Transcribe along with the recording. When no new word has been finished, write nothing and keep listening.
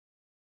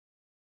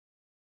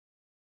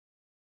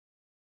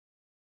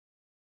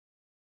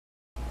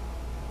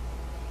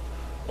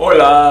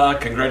Hola!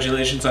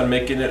 Congratulations on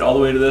making it all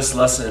the way to this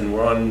lesson.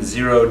 We're on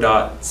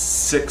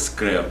 0.6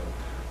 creo.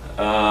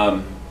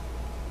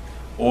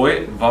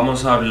 Hoy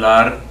vamos a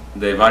hablar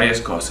de varias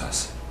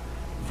cosas.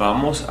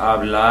 Vamos a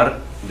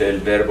hablar del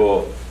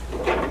verbo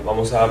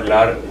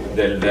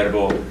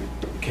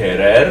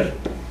querer.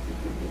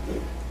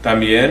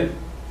 También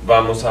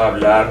vamos a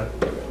hablar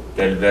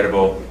del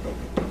verbo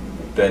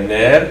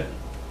tener.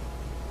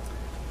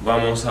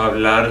 Vamos a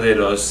hablar de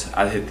los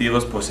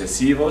adjetivos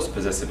posesivos,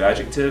 possessive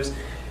adjectives,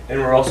 and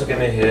we're also going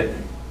to hit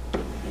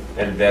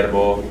el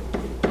verbo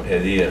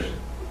pedir.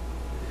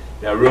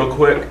 Now real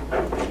quick,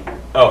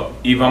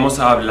 y vamos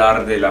a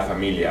hablar de la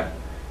familia.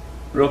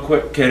 Real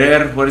quick,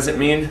 querer, what does it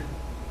mean?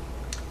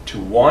 To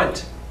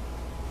want,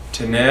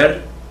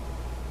 tener,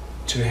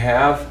 to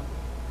have,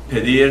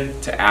 pedir,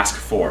 to ask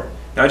for.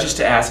 Not just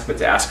to ask, but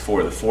to ask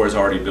for. The for is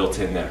already built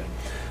in there.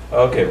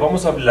 Okay,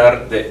 vamos a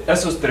hablar de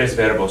esos tres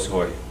verbos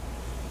hoy.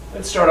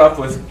 Let's start off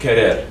with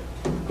querer.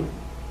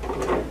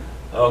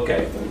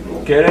 Okay,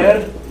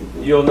 querer,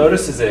 you'll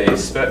notice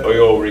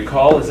you'll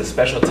recall is a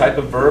special type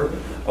of verb.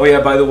 Oh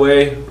yeah, by the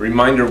way,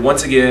 reminder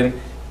once again,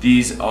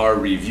 these are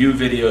review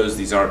videos.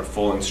 These aren't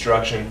full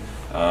instruction.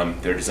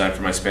 They're designed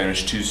for my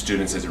Spanish 2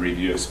 students as a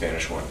review of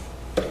Spanish 1.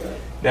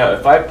 Now,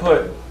 if I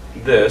put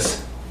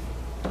this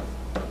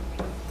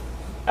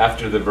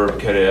after the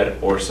verb querer,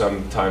 or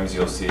sometimes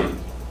you'll see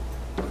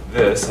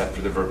this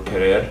after the verb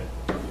querer,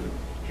 do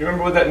you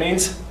remember what that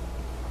means?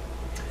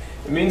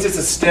 It means it's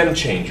a stem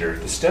changer.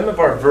 The stem of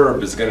our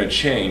verb is going to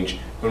change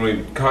when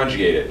we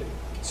conjugate it.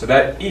 So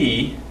that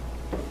E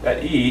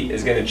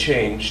is going to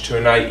change to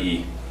an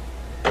IE.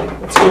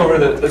 Let's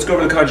go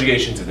over the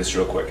conjugations of this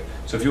real quick.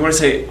 So if you want to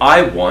say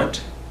I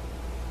want,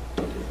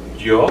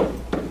 yo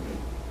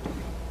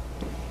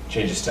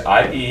changes to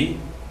IE,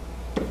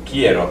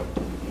 quiero.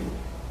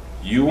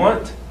 You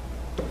want,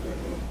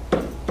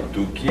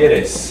 tú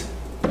quieres.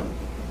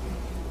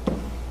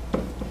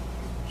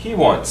 He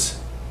wants,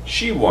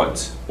 she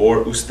wants,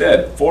 or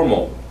usted,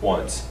 formal,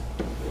 wants.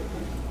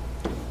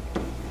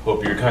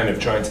 Hope you're kind of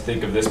trying to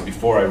think of this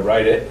before I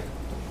write it.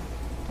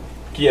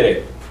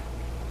 Quiere.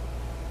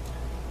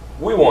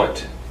 We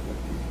want.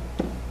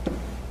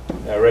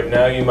 Now right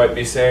now you might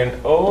be saying,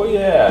 oh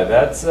yeah,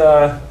 that's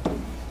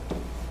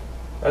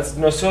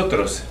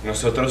nosotros.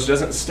 Nosotros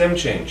doesn't stem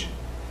change.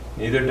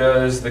 Neither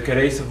does the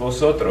queréis of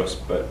vosotros,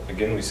 but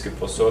again we skip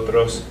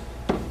vosotros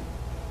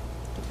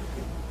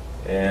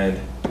and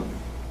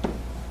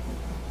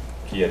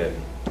quieren.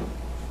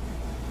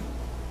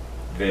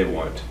 They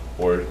want,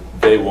 or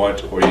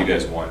you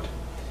guys want.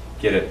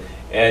 Get it?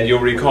 And you'll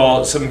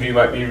recall, some of you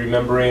might be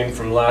remembering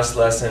from last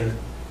lesson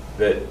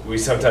that we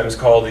sometimes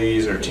call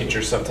these, or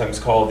teachers sometimes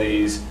call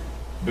these,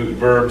 boot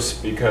verbs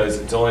because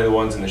it's only the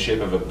ones in the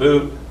shape of a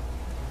boot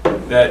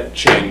that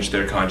change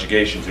their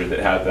conjugations, or that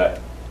have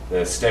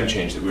the stem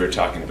change that we were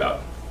talking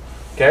about.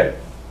 Okay?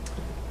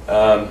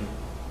 Not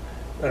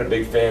a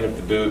big fan of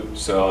the boot,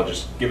 so I'll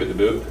just give it the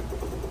boot.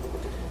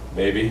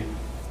 Maybe.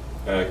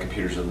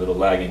 Computer's a little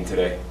lagging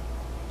today.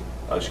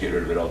 I'll just get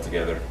rid of it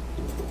altogether.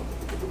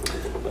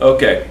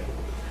 Okay.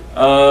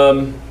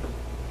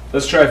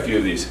 Let's try a few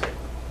of these.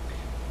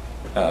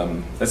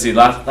 Let's see,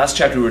 last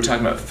chapter we were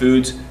talking about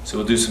foods, so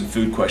we'll do some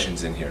food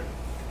questions in here.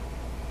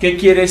 ¿Qué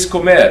quieres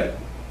comer?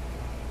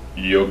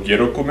 Yo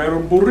quiero comer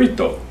un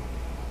burrito.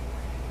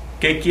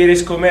 ¿Qué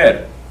quieres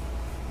comer?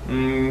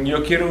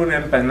 Yo quiero una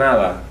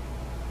empanada.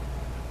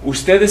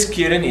 ¿Ustedes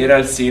quieren ir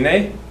al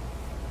cine?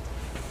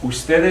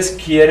 ¿Ustedes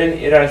quieren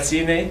ir al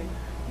cine?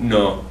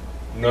 No,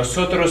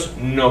 nosotros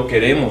no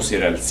queremos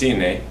ir al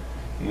cine.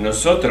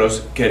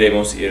 Nosotros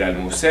queremos ir al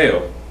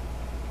museo.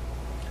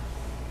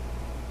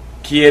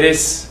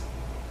 ¿Quieres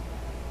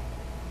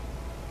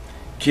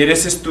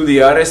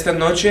estudiar esta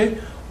noche?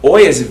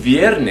 Hoy es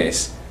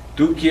viernes.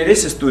 ¿Tú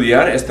quieres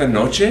estudiar esta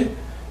noche?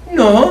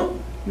 No,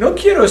 no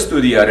quiero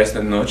estudiar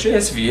esta noche,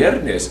 es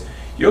viernes.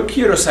 Yo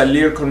quiero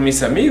salir con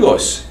mis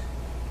amigos.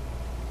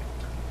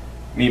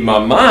 Mi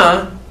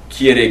mamá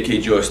quiere que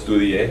yo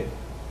estudie.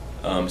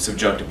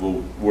 Subjunctive,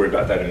 we'll worry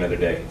about that another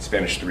day.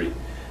 Spanish 3.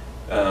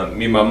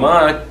 Mi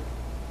mamá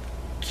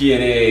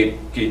quiere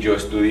que yo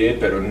estudie,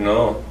 pero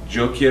no,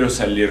 yo quiero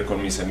salir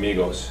con mis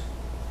amigos.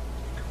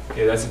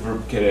 Okay, that's the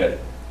verb querer.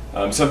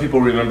 Some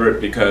people remember it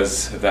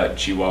because of that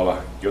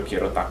Chihuahua. Yo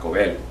quiero Taco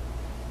Bell.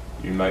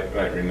 You might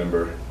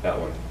remember that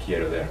one,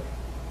 quiero there.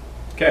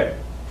 Okay,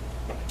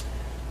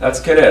 that's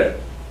querer.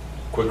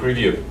 Quick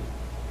review.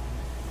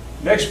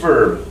 Next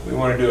verb we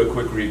want to do a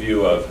quick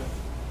review of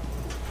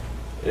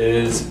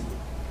is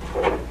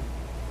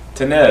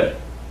tener.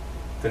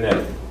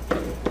 Tener.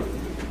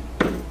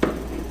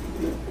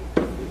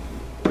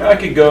 Now I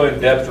could go in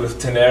depth with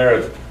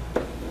tener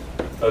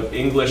of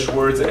English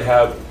words that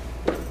have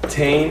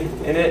tain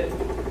in it.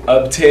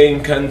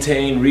 Obtain,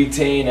 contain,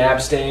 retain,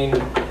 abstain.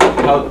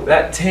 How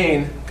that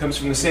tain comes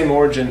from the same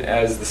origin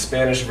as the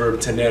Spanish verb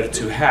tener,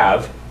 to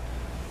have.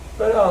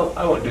 But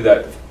I won't do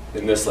that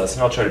in this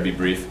lesson. I'll try to be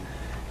brief.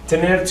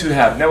 Tener, to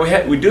have. Now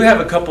we do have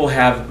a couple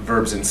have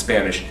verbs in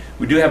Spanish.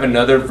 We do have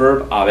another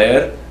verb,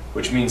 haber,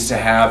 which means to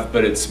have,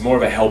 but it's more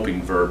of a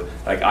helping verb,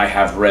 like I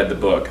have read the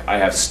book, I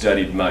have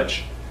studied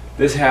much.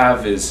 This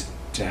have is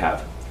to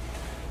have.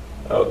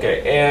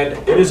 Okay, and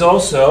it is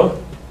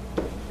also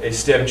a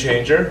stem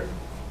changer.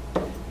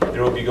 It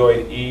will be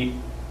going E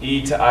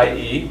to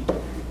IE,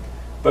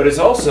 but it's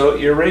also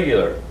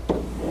irregular.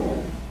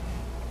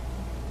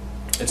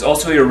 It's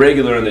also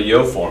irregular in the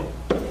yo form.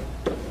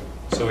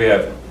 So we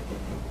have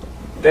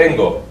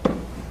tengo,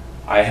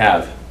 I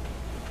have.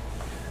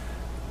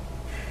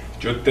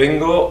 Yo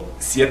tengo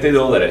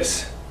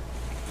 $7.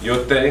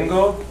 Yo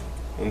tengo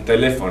un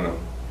teléfono.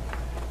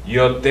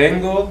 Yo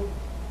tengo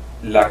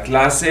la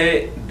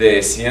clase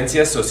de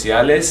ciencias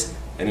sociales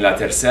en la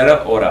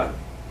tercera hora.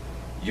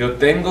 Yo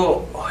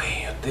tengo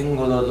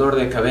dolor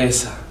de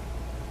cabeza.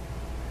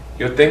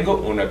 Yo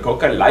tengo una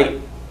Coca Light.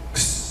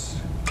 It's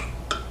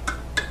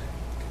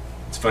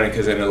funny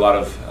because in a lot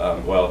of,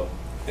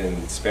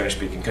 in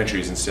Spanish-speaking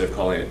countries, instead of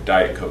calling it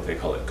Diet Coke, they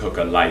call it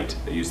Coca Light.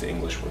 They use the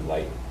English word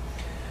light.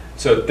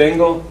 So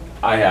tengo,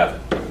 I have.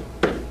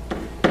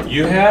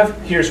 You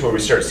have, here's where we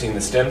start seeing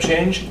the stem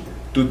change.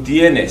 Tú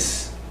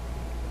tienes.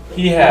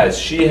 He has,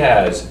 she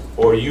has,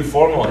 or you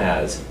formal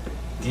has.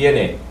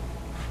 Tiene.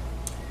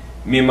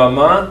 Mi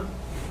mamá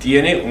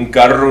tiene un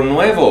carro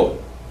nuevo.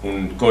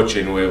 Un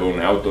coche nuevo,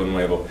 un auto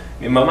nuevo.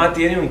 Mi mamá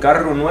tiene un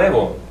carro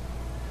nuevo.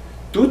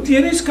 ¿Tú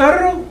tienes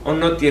carro o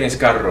no tienes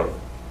carro?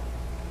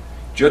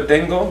 Yo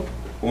tengo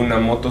una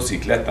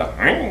motocicleta.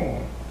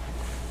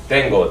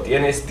 Tengo,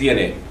 tienes,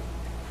 tiene.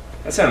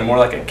 That sounded more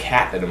like a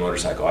cat than a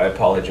motorcycle. I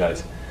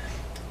apologize.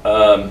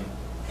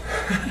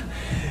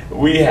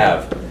 We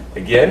have,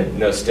 again,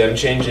 no stem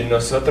change in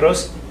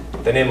nosotros.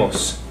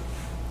 Tenemos.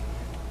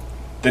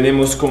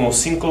 Tenemos como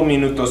 5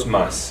 minutos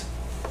más.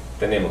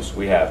 Tenemos,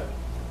 we have.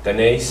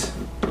 Tenéis,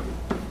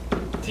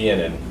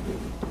 tienen.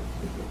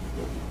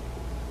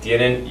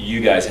 Tienen,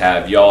 you guys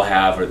have, y'all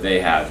have, or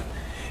they have.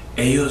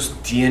 Ellos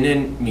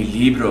tienen mi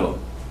libro.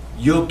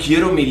 Yo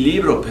quiero mi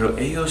libro, pero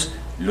ellos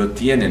lo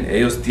tienen.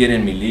 Ellos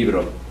tienen mi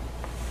libro.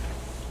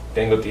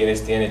 Tengo,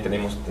 tienes, tiene,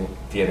 tenemos,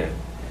 tienen.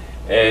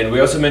 And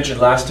we also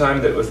mentioned last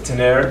time that with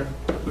tener,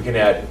 we can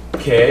add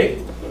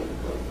que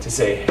to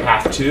say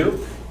have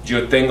to.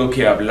 Yo tengo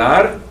que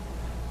hablar.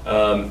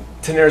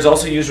 Tener is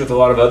also used with a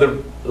lot of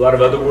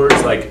other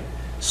words like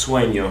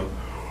sueño.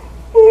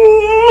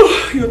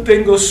 Oh, yo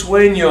tengo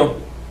sueño.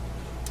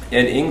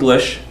 In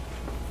English,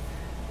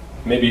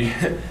 maybe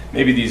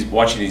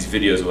watching these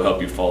videos will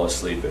help you fall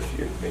asleep if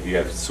maybe you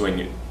have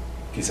sueño.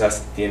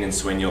 Quizás tienen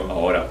sueño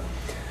ahora.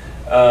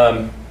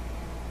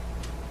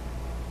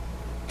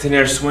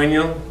 Tener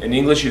sueño. In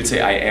English, you would say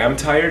I am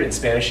tired. In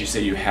Spanish, you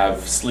say you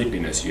have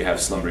sleepiness, you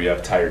have slumber, you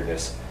have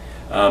tiredness.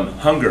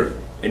 Hunger.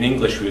 In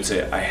English, we would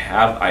say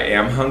I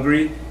am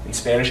hungry. In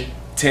Spanish,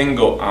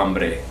 tengo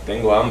hambre.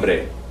 Tengo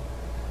hambre.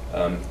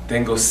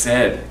 Tengo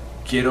sed.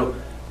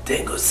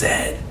 Tengo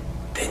sed.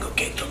 Tengo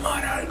que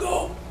tomar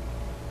algo.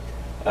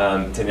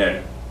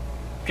 Tener.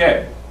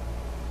 Okay.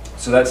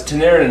 So that's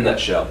tener in a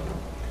nutshell.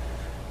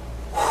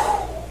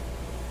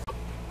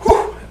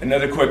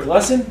 Another quick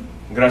lesson.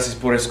 Gracias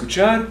por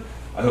escuchar.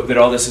 I hope that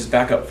all this is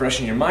back up fresh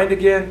in your mind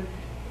again.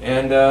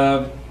 And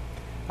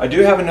I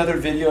do have another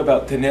video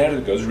about tener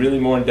that goes really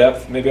more in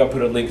depth. Maybe I'll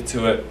put a link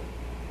to it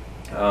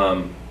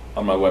on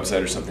my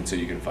website or something so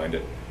you can find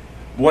it.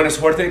 Buena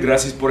suerte,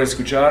 gracias por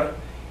escuchar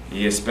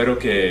y espero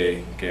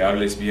que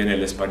hables bien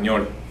el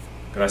español.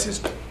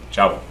 Gracias.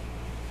 Chao.